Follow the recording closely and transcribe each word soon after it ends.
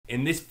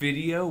In this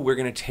video, we're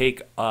going to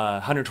take a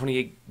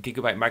 128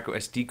 gigabyte micro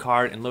SD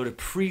card and load a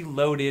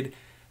preloaded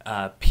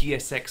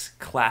PSX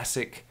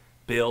Classic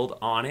build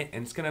on it,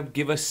 and it's going to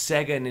give us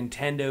Sega,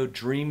 Nintendo,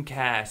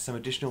 Dreamcast, some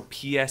additional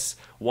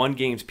PS1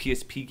 games,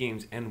 PSP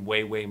games, and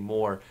way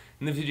more.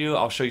 In the video,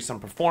 I'll show you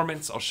some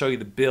performance, I'll show you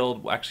the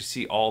build, we'll actually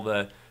see all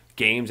the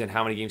games and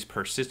how many games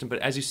per system, but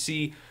as you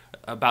see,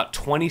 about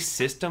 20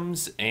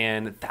 systems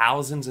and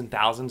thousands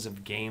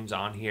of games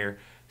on here.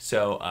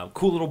 So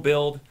cool little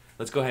build.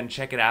 Let's go ahead and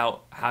check it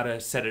out, how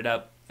to set it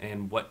up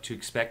and what to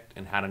expect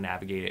and how to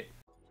navigate it.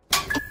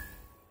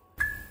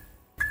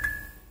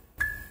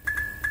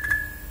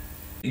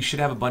 You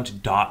should have a bunch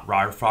of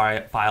 .rar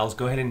files.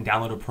 Go ahead and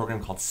download a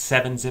program called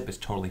 7-Zip. It's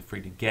totally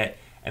free to get.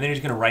 And then you're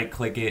just going to right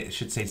click it. It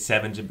should say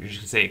 7-Zip. You're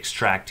just going to say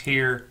extract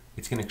here.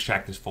 It's going to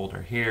extract this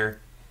folder here.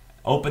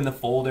 Open the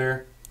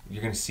folder.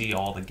 You're going to see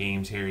all the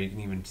games here. You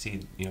can even see,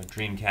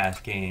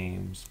 Dreamcast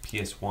games,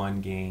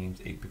 PS1 games,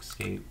 8-bit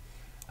Escape,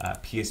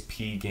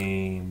 PSP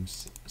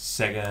games,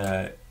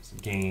 Sega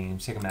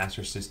games, Sega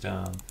Master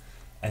System,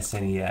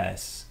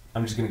 SNES.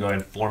 I'm just going to go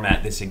ahead and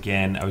format this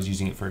again. I was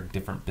using it for a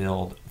different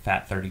build,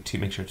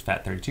 FAT32. Make sure it's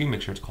FAT32.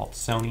 Make sure it's called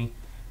Sony.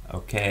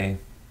 Okay.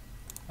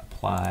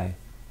 Apply.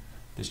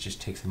 This just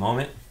takes a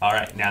moment. All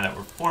right, now that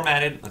we're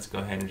formatted, let's go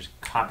ahead and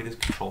just copy this,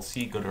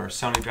 Control-C, go to our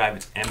Sony drive.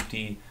 It's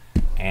empty.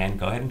 And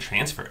go ahead and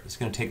transfer it. It's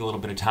going to take a little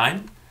bit of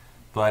time,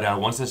 but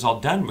once that's all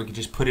done, we can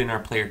just put in our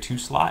Player 2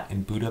 slot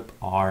and boot up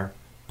our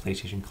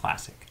PlayStation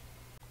Classic.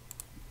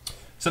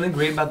 Something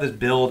great about this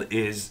build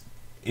is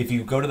if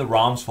you go to the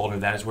ROMs folder,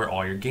 that is where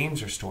all your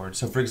games are stored.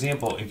 So for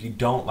example, if you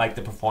don't like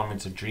the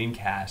performance of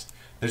Dreamcast,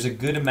 there's a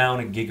good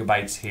amount of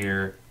gigabytes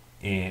here,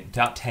 in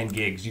about 10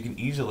 gigs. You can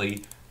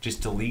easily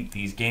just delete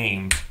these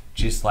games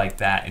just like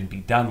that and be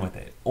done with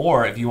it.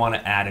 Or if you want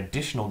to add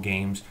additional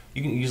games,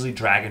 you can easily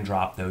drag and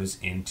drop those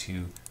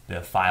into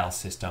the file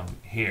system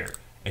here.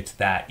 It's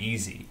that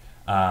easy.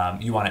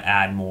 You want to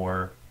add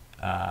more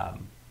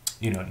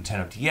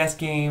Nintendo DS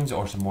games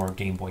or some more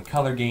Game Boy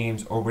Color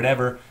games or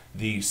whatever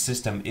the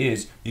system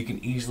is, you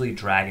can easily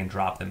drag and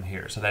drop them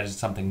here. So that is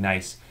something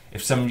nice.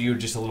 If some of you are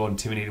just a little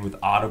intimidated with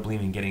AutoBleem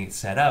and getting it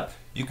set up,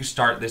 you could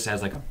start this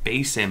as like a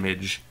base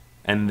image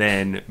and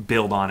then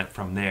build on it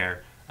from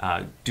there.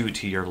 Do it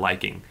to your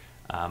liking.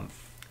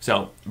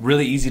 So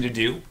really easy to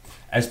do.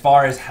 As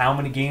far as how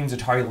many games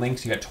Atari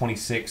links, you got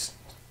 26.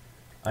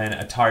 And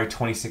Atari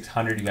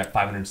 2600, you got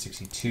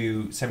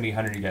 562.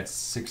 7800, you got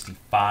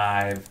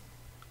 65.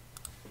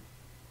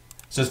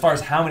 So as far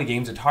as how many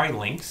games Atari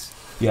links,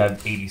 you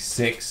have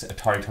 86.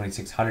 Atari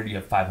 2600, you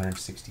have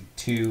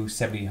 562.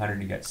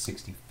 7800, you got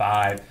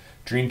 65.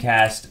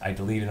 Dreamcast, I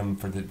deleted them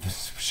for the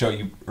show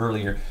you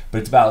earlier, but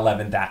it's about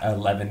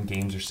 11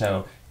 games or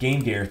so.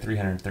 Game Gear,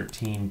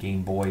 313.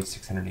 Game Boy,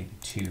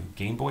 682.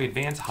 Game Boy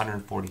Advance,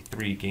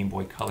 143. Game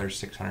Boy Color,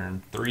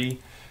 603.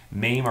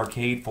 Mame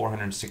Arcade,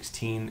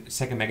 416.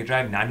 Sega Mega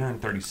Drive,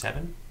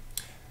 937.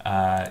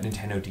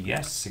 Nintendo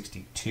DS,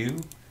 62.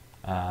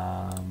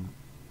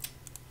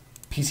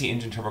 PC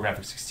Engine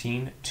TurboGrafx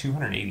 16,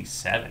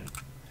 287.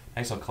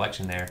 Nice little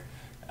collection there.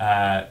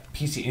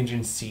 PC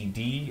Engine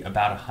CD,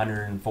 about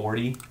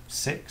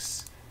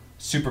 146.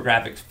 Super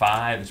Graphics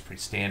 5 is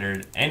pretty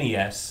standard.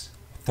 NES,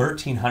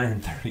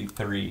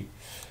 1,333.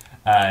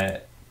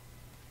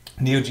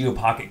 Neo Geo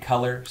Pocket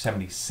Color,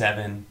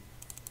 77.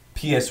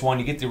 PS1,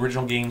 you get the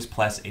original games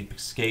plus 8-bit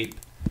Escape.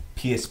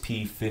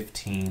 PSP,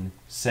 15.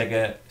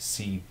 Sega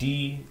CD,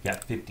 you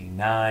got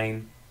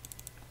 59.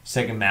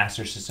 Sega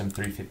Master System,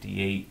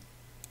 358.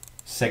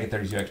 Sega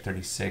 32X,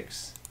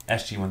 36.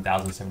 SG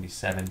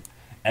 1077.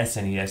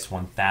 SNES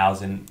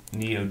 1000,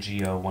 Neo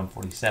Geo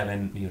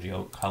 147, Neo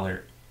Geo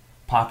Color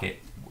Pocket,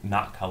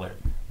 not Color,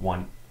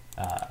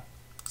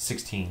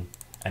 116,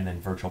 and then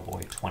Virtual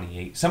Boy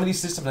 28. Some of these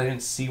systems I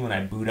didn't see when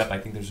I boot up. I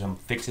think there's some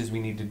fixes we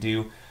need to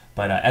do,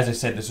 but as I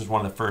said, this was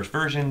one of the first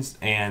versions,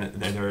 and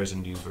there is a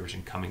new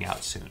version coming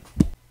out soon.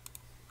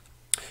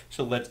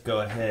 So let's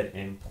go ahead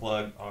and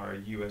plug our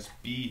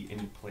USB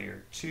into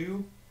Player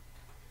 2.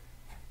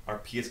 Our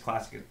PS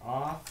Classic is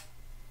off.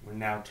 We're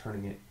now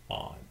turning it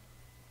on.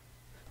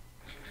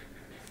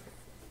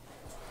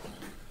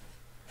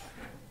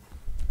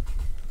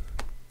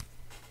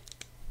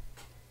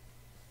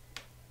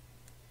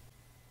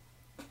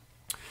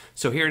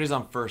 So here it is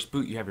on first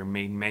boot. You have your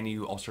main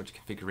menu, all sorts of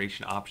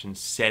configuration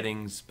options,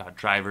 settings, about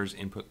drivers,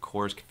 input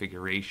cores,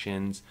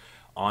 configurations,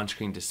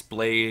 on-screen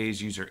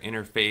displays, user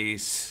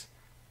interface,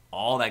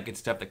 all that good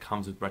stuff that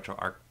comes with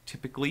RetroArch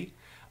typically.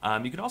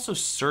 You can also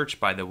search,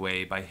 by the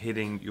way, by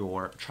hitting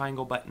your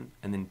triangle button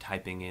and then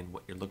typing in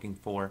what you're looking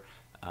for,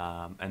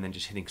 and then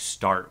just hitting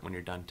start when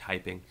you're done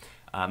typing.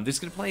 This is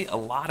going to play a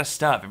lot of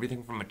stuff,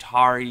 everything from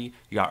Atari,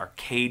 you got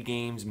arcade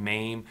games,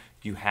 Mame,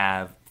 you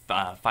have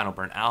Final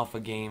Burn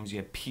Alpha games, you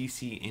have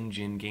PC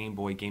Engine, Game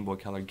Boy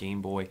Color,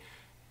 Game Boy,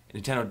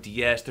 Nintendo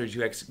DS,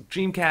 32X,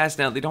 Dreamcast.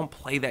 Now, they don't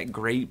play that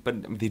great,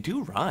 but they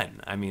do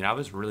run. I mean, I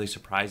was really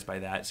surprised by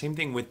that. Same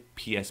thing with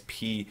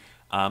PSP.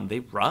 They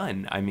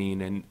run. I mean,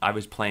 and I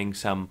was playing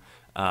some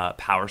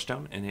Power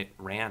Stone, and it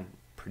ran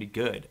pretty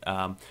good.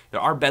 There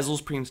are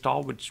bezels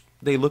pre-installed, which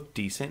they look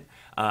decent.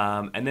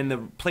 And then the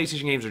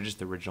PlayStation games are just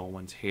the original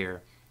ones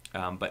here.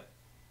 But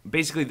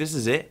basically, this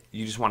is it.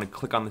 You just want to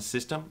click on the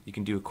system. You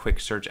can do a quick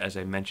search, as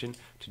I mentioned,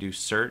 to do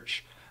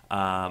search.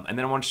 And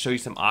then I want to show you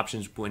some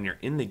options when you're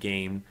in the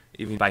game,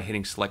 even by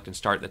hitting select and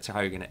start. That's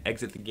how you're going to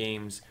exit the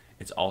games.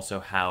 It's also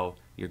how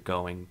you're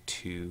going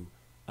to,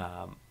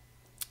 oh,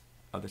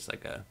 there's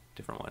like a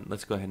different one.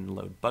 Let's go ahead and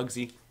load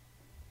Bugsy.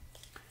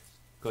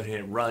 Go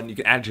ahead and run. You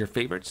can add your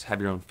favorites, have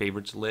your own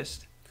favorites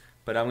list.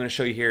 But I'm going to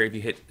show you here, if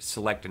you hit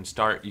select and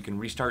start, you can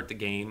restart the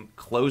game,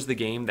 close the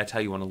game. That's how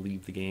you want to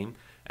leave the game.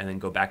 And then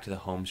go back to the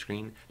home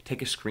screen.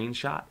 Take a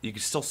screenshot. You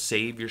can still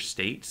save your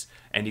states,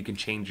 and you can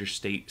change your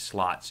state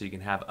slot. So you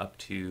can have up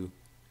to,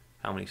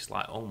 how many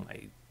slots? Oh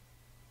my,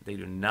 they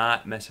do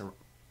not mess around.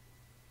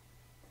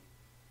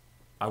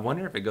 I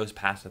wonder if it goes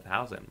past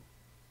 1,000.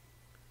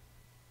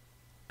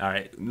 All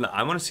right,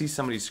 I want to see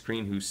somebody's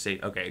screen who's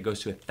saved. Okay, it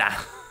goes to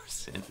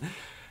 1,000.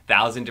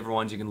 1,000 different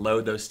ones. You can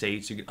load those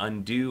states. You can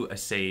undo a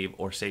save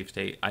or save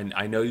state.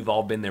 I know you've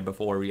all been there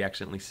before where you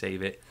accidentally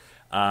save it.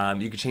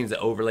 You can change the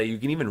overlay. You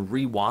can even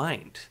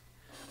rewind.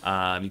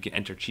 You can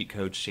enter cheat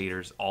codes,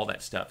 shaders, all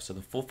that stuff. So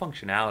the full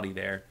functionality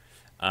there.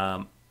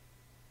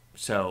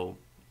 So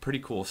pretty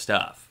cool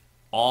stuff.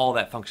 All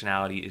that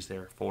functionality is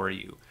there for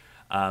you.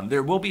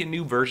 There will be a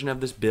new version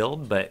of this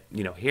build, but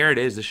you know, here it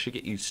is. This should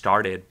get you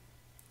started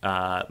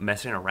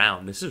messing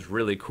around. This is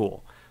really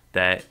cool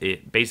that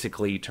it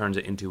basically turns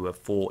it into a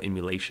full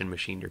emulation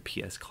machine, your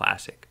PS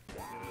Classic.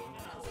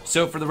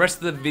 So for the rest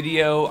of the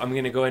video, I'm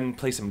going to go ahead and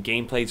play some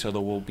gameplay, so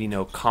there will be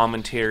no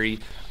commentary.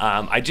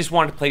 I just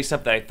wanted to play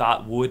stuff that I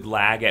thought would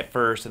lag at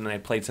first, and then I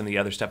played some of the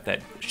other stuff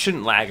that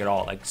shouldn't lag at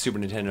all, like Super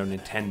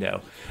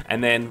Nintendo.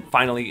 And then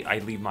finally, I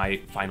leave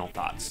my final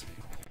thoughts.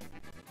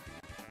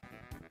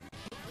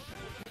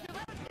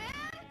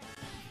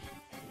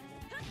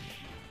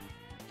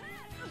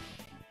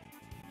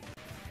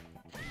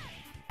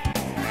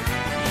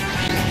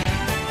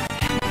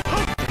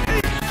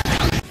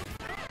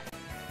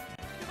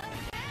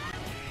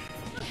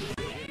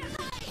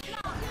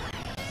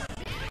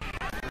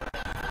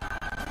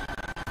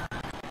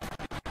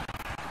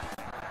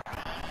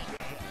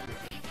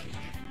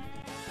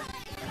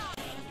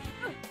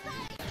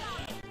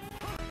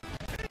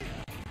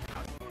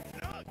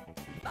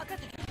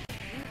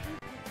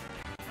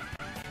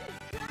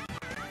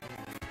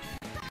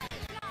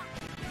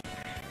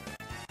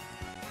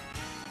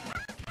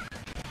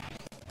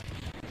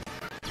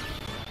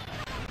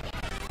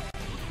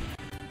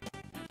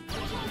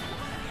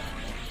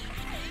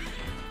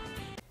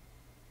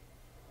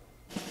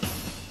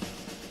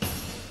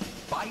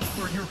 Fight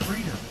for your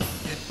freedom.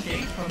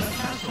 Escape from the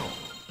castle.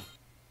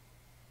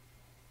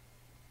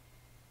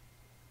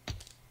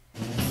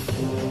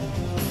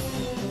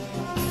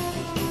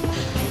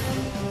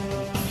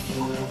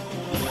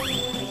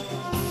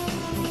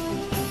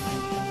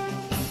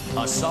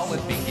 A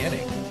solid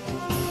beginning.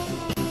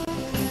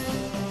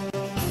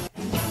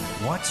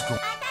 What's going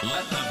on?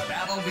 Let the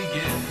battle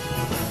begin.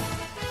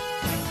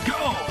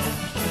 Go!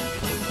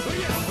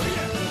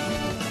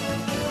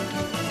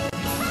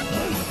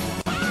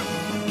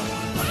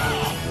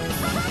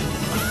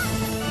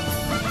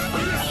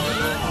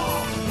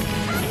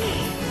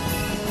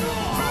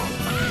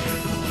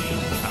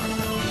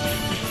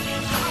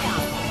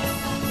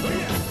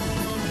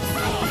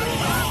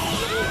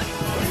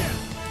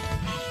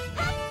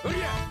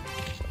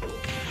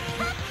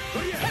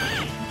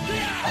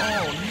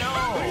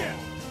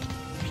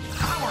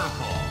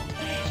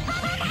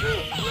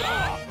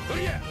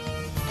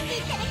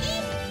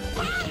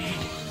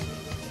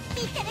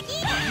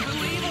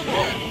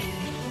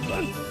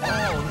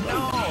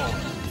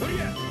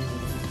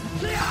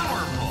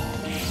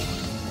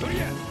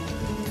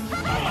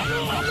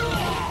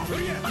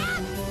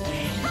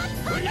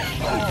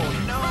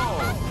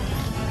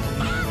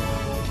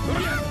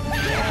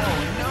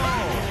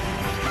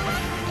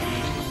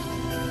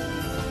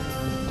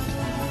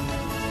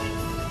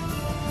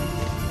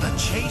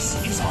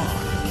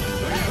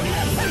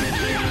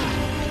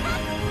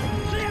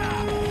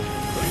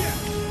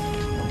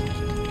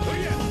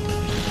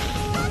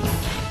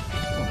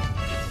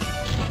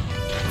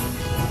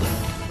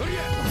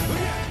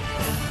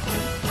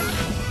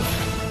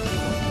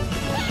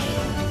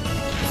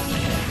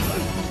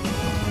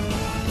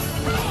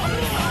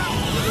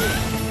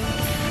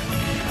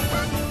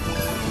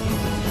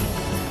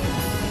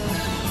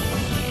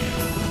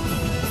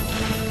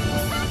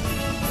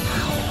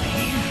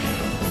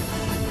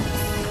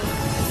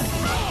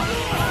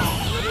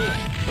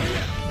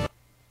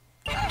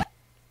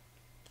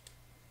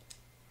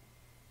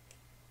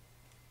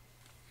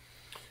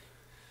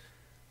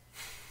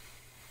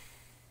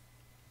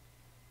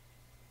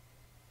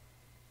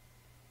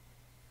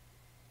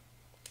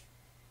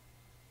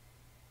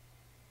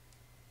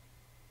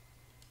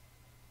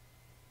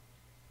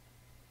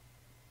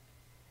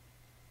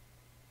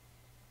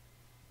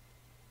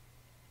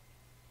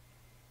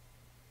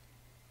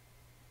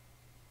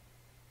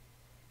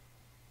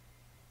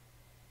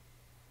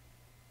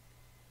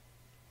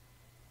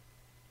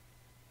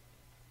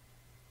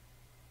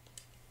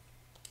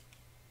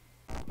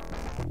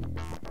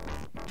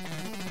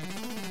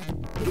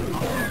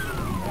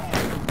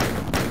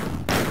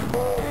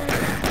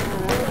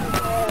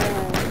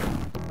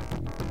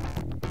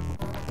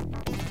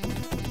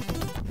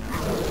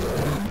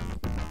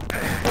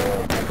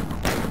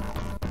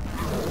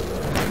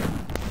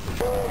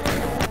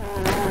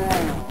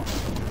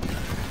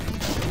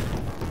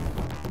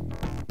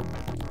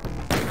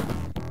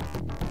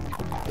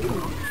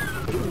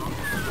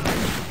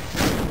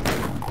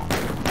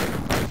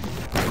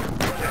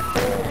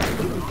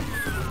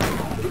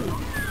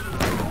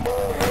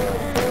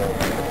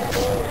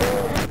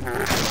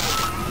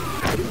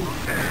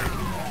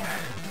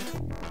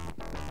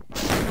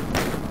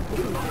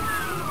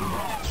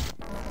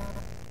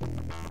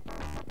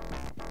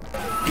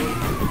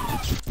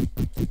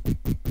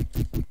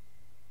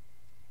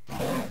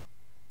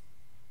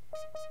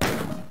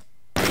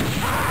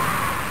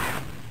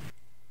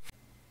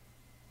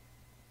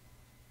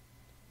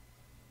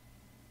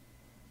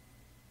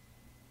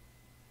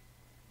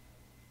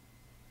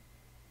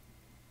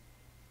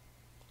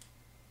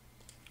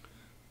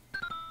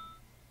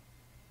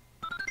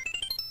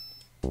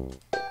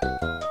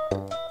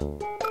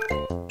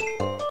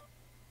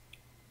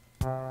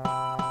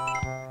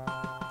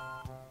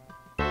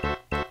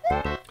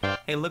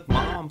 Hey, look,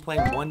 Mom, I'm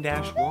playing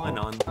 1-1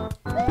 on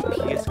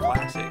PS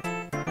Classic.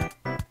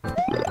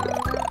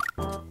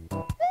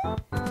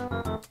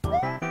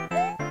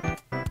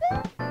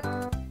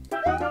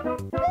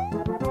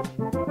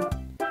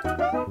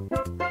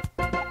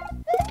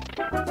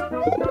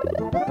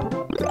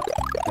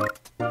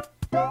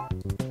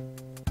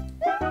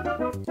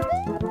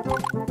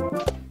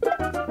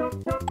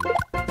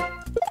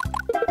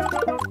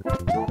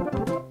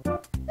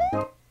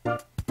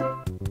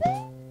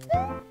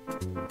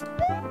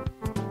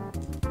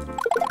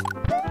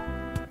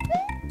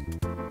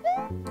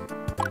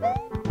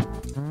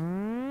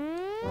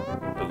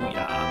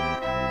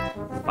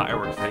 Booyah.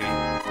 Fireworks, baby.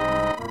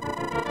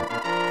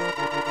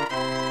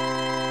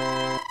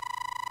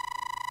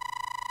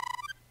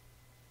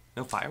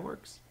 No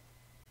fireworks?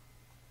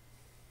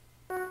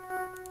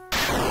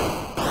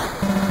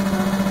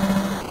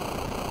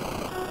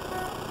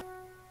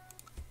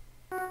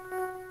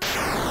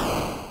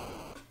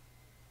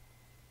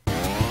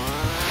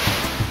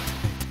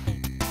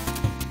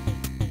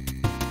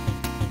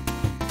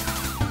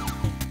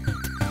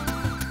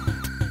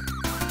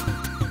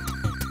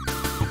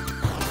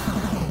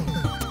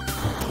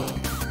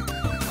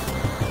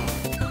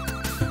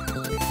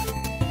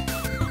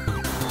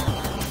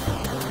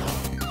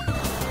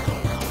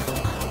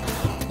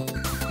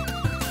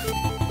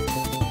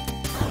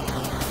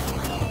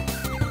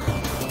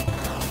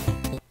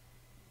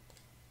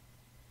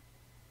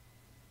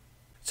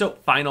 So,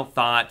 final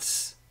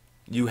thoughts.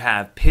 You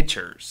have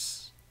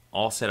pictures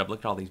all set up.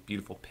 Look at all these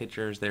beautiful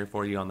pictures there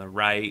for you on the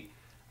right.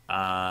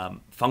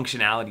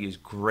 Functionality is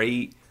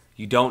great.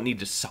 You don't need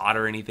to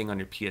solder anything on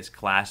your PS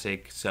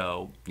Classic,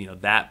 so you know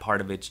that part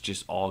of it's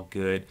just all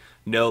good.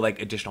 No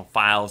like additional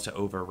files to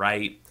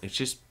overwrite. It's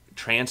just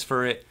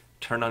transfer it,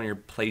 turn on your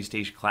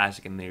PlayStation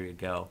Classic, and there you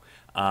go.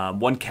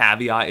 One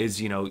caveat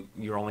is, you know,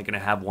 you're only going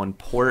to have one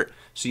port,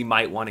 so you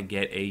might want to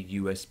get a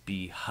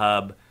USB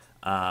hub.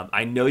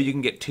 I know you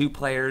can get 2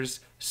 players.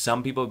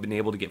 Some people have been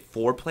able to get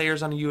 4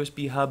 players on a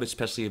USB hub,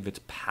 especially if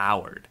it's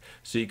powered.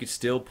 So you could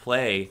still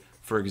play,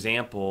 for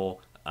example,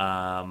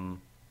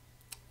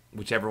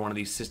 whichever one of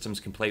these systems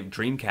can play.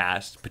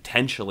 Dreamcast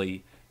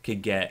potentially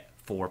could get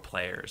 4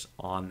 players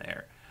on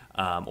there.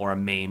 Or a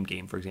Mame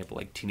game, for example,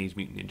 like Teenage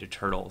Mutant Ninja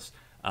Turtles.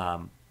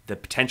 The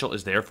potential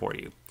is there for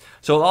you.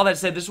 So with all that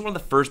said, this is one of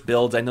the first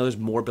builds. I know there's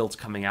more builds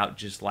coming out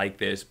just like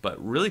this,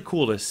 but really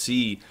cool to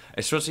see,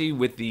 especially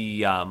with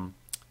the...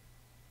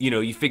 you know,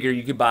 you figure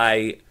you could buy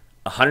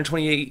a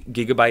 128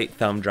 gigabyte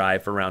thumb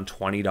drive for around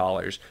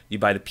 $20. You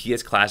buy the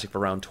PS Classic for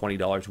around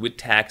 $20 with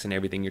tax and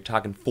everything. You're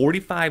talking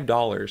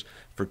 $45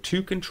 for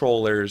 2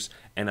 controllers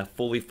and a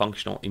fully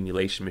functional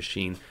emulation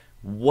machine.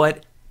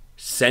 What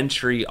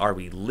century are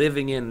we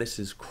living in? This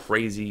is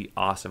crazy,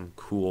 awesome,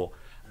 cool.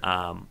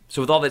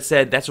 So with all that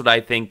said, that's what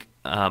I think.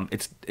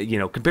 It's, you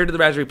know, compared to the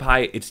Raspberry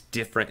Pi, it's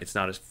different. It's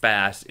not as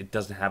fast. It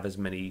doesn't have as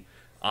many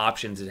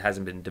options. It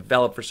hasn't been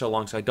developed for so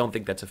long, so I don't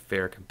think that's a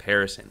fair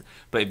comparison.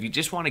 But if you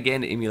just want to get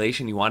into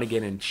emulation, you want to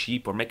get in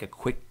cheap or make a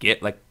quick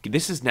get, like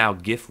this is now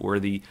gift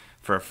worthy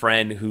for a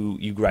friend who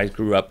you guys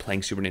grew up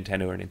playing Super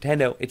Nintendo or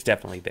Nintendo, it's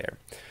definitely there.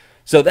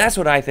 So that's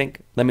what I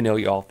think. Let me know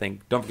what you all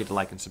think. Don't forget to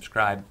like and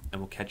subscribe, and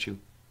we'll catch you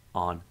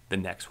on the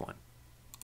next one.